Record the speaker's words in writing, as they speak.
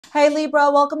Hey Libra,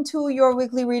 welcome to your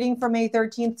weekly reading for May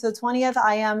 13th to the 20th.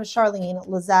 I am Charlene,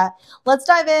 Lizette. Let's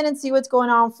dive in and see what's going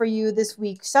on for you this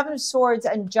week. Seven of Swords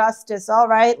and Justice. All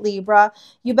right, Libra,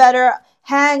 you better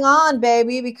hang on,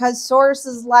 baby, because Source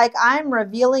is like, I'm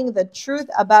revealing the truth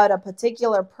about a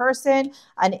particular person,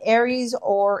 an Aries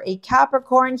or a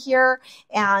Capricorn here,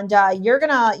 and you're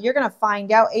gonna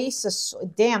find out. Ace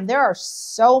of, damn, there are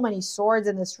so many swords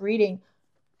in this reading.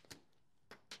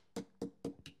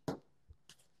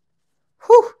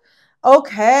 Whew.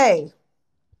 Okay.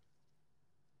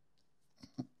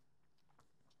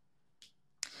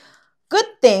 Good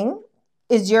thing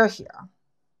is you're here.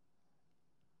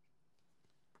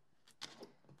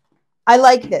 I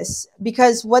like this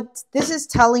because what this is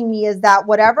telling me is that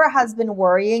whatever has been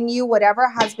worrying you, whatever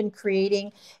has been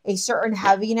creating a certain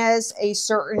heaviness, a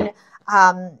certain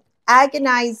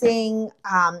agonizing,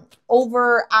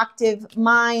 overactive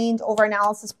mind,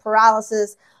 overanalysis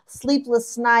paralysis,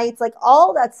 sleepless nights, like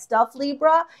all that stuff,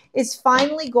 Libra, is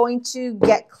finally going to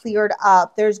get cleared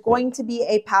up. There's going to be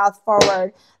a path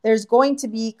forward. There's going to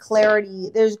be clarity.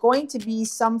 There's going to be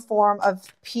some form of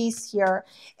peace here.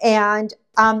 And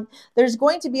there's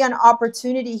going to be an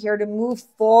opportunity here to move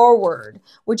forward,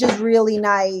 which is really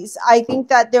nice. I think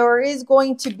that there is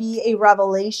going to be a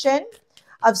revelation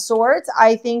of sorts.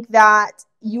 I think that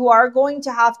you are going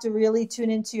to have to really tune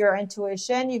into your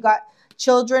intuition. You got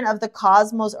children of the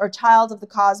cosmos or child of the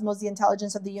cosmos, the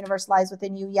intelligence of the universe lies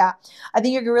within you. Yeah, I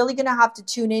think you're really going to have to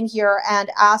tune in here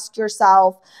and ask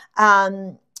yourself,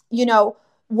 you know,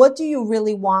 what do you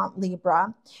really want,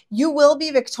 Libra? You will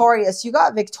be victorious. You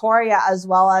got Victoria as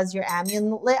well as your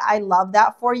amulet. I love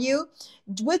that for you.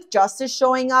 With justice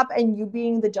showing up and you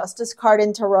being the justice card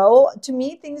in tarot, to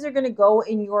me, things are going to go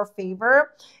in your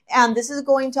favor. And this is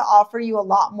going to offer you a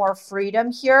lot more freedom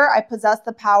here. I possess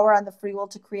the power and the free will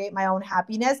to create my own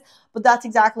happiness. But that's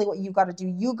exactly what you got to do.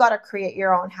 You got to create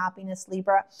your own happiness,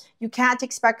 Libra. You can't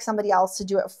expect somebody else to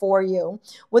do it for you.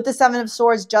 With the Seven of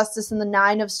Swords, Justice, and the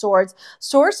Nine of Swords,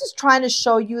 Source is trying to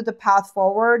show you the path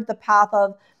forward, the path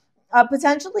of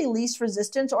potentially least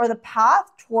resistance, or the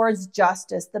path towards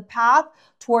justice, the path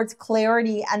towards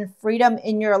clarity and freedom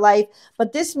in your life.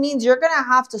 But this means you're going to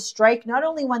have to strike not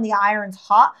only when the iron's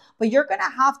hot, but you're going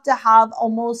to have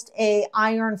almost a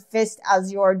iron fist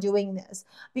as you're doing this,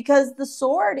 because the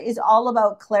sword is all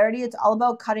about clarity. It's all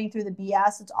about cutting through the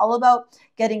BS. It's all about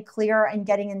getting clear and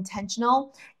getting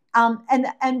intentional.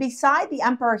 And beside the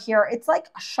Emperor here, it's like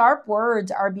sharp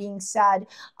words are being said.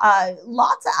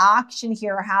 Lots of action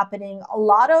here happening. A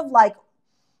lot of like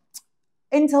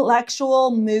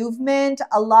intellectual movement,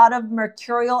 a lot of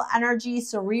mercurial energy,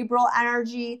 cerebral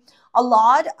energy, a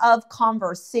lot of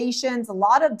conversations, a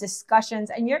lot of discussions,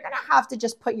 and you're going to have to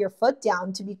just put your foot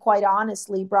down, to be quite honest,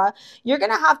 Libra. You're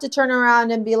going to have to turn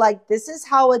around and be like, this is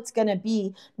how it's going to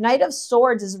be. Knight of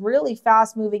Swords is really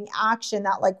fast moving action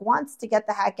that like wants to get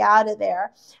the heck out of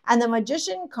there. And the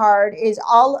Magician card is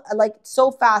all like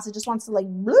so fast. It just wants to like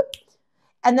bloop.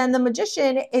 And then the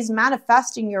Magician is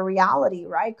manifesting your reality,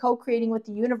 right? Co-creating with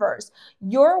the universe.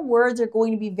 Your words are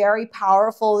going to be very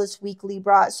powerful this week,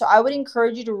 Libra. So I would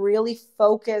encourage you to really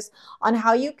focus on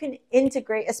how you can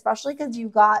integrate, especially because you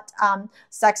got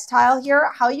sextile here,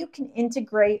 how you can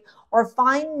integrate or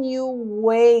find new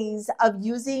ways of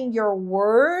using your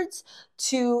words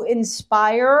to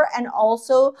inspire and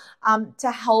also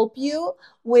to help you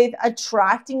with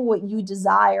attracting what you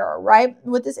desire, right?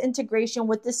 With this integration,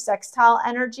 with this sextile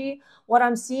energy, what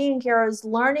I'm seeing here is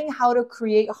learning how to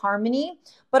create harmony,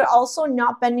 but also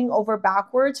not bending over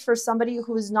backwards for somebody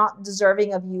who is not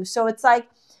deserving of you. So it's like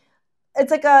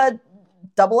a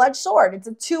double-edged sword. It's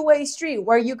a two-way street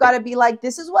where you got to be like,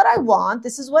 this is what I want.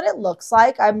 This is what it looks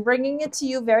like. I'm bringing it to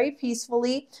you very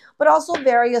peacefully, but also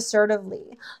very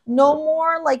assertively. No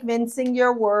more like mincing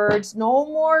your words. No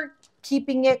more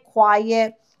keeping it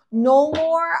quiet. No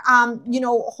more,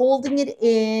 holding it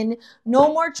in.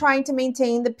 No more trying to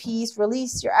maintain the peace.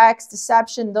 Release your ex,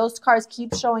 deception. Those cards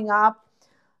keep showing up.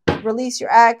 Release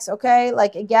your ex, okay?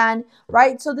 Like again,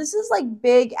 right? So this is like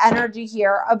big energy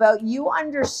here about you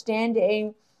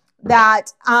understanding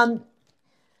that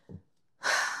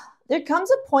there comes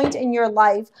a point in your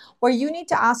life where you need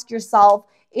to ask yourself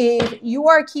if you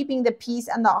are keeping the peace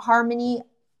and the harmony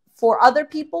for other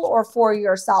people or for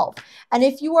yourself. And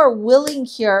if you are willing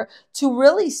here to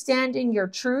really stand in your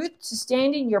truth, to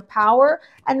stand in your power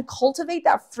and cultivate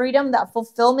that freedom, that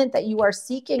fulfillment that you are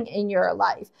seeking in your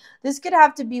life. This could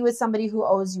have to be with somebody who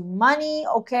owes you money,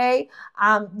 okay?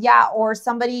 Or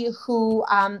somebody who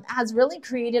has really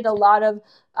created a lot of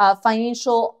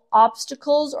financial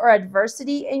obstacles or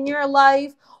adversity in your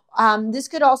life. This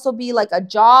could also be like a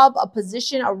job, a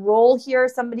position, a role here,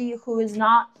 somebody who is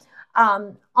not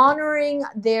honoring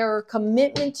their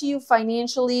commitment to you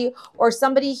financially, or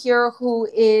somebody here who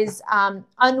is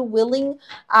unwilling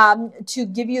to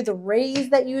give you the raise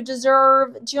that you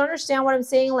deserve. Do you understand what I'm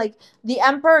saying? Like the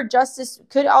Emperor Justice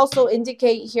could also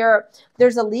indicate here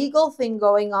there's a legal thing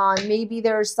going on. Maybe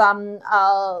there's some,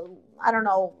 I don't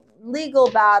know, legal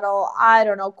battle, I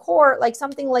don't know, court, like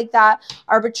something like that,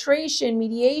 arbitration,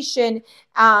 mediation,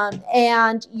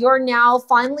 and you're now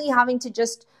finally having to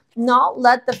just not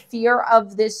let the fear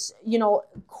of this, you know,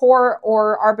 court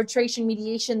or arbitration,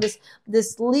 mediation,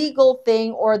 this legal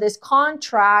thing or this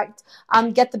contract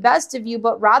get the best of you,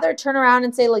 but rather turn around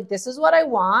and say, like, this is what I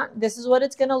want, this is what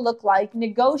it's going to look like,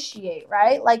 negotiate,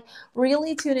 right? Like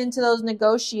really tune into those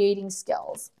negotiating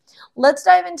skills. Let's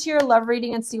dive into your love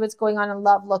reading and see what's going on in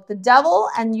love. Look, the Devil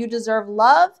and You Deserve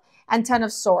Love and 10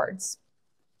 of Swords.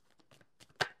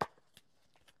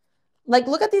 Like,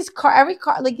 look at these cards. Every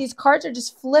card, like these cards are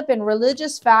just flipping.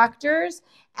 Religious factors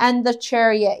and the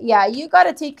Chariot. Yeah, you got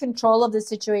to take control of the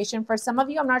situation. For some of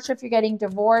you, I'm not sure if you're getting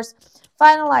divorced,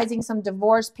 finalizing some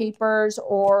divorce papers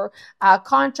or a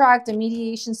contract, a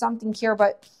mediation, something here,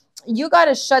 but you got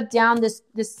to shut down this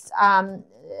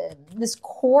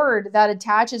cord that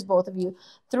attaches both of you.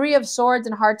 3 of Swords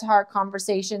and heart-to-heart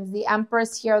conversations. The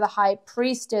Empress here, the High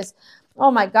Priestess. Oh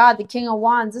my God, the King of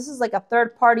Wands. This is like a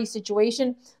third-party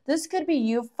situation. This could be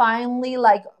you finally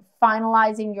like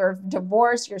finalizing your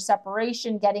divorce, your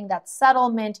separation, getting that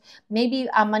settlement. Maybe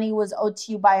money was owed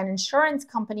to you by an insurance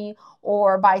company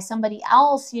or by somebody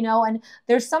else, you know, and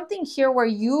there's something here where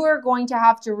you are going to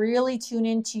have to really tune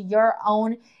into your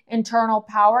own internal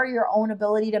power, your own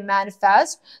ability to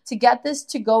manifest, to get this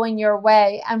to go in your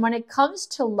way. And when it comes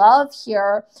to love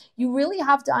here, you really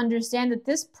have to understand that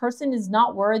this person is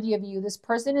not worthy of you. This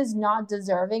person is not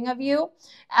deserving of you.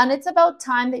 And it's about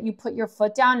time that you put your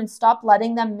foot down and stop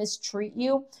letting them mistreat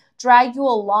you, drag you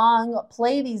along,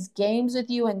 play these games with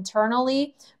you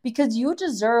internally, because you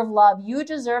deserve love. You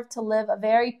deserve to live a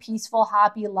very peaceful,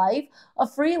 happy life, a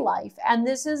free life. And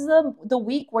this is the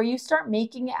week where you start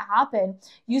making it happen.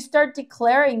 You start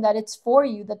declaring that it's for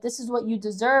you, that this is what you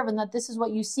deserve and that this is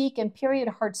what you seek, and period,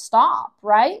 heart, stop,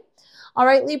 right? All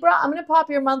right, Libra, I'm going to pop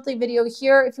your monthly video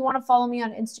here. If you want to follow me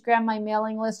on Instagram, my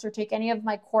mailing list, or take any of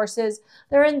my courses,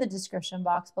 they're in the description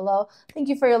box below. Thank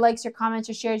you for your likes, your comments,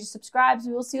 your shares, your subscribes.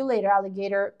 We will see you later,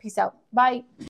 alligator. Peace out. Bye.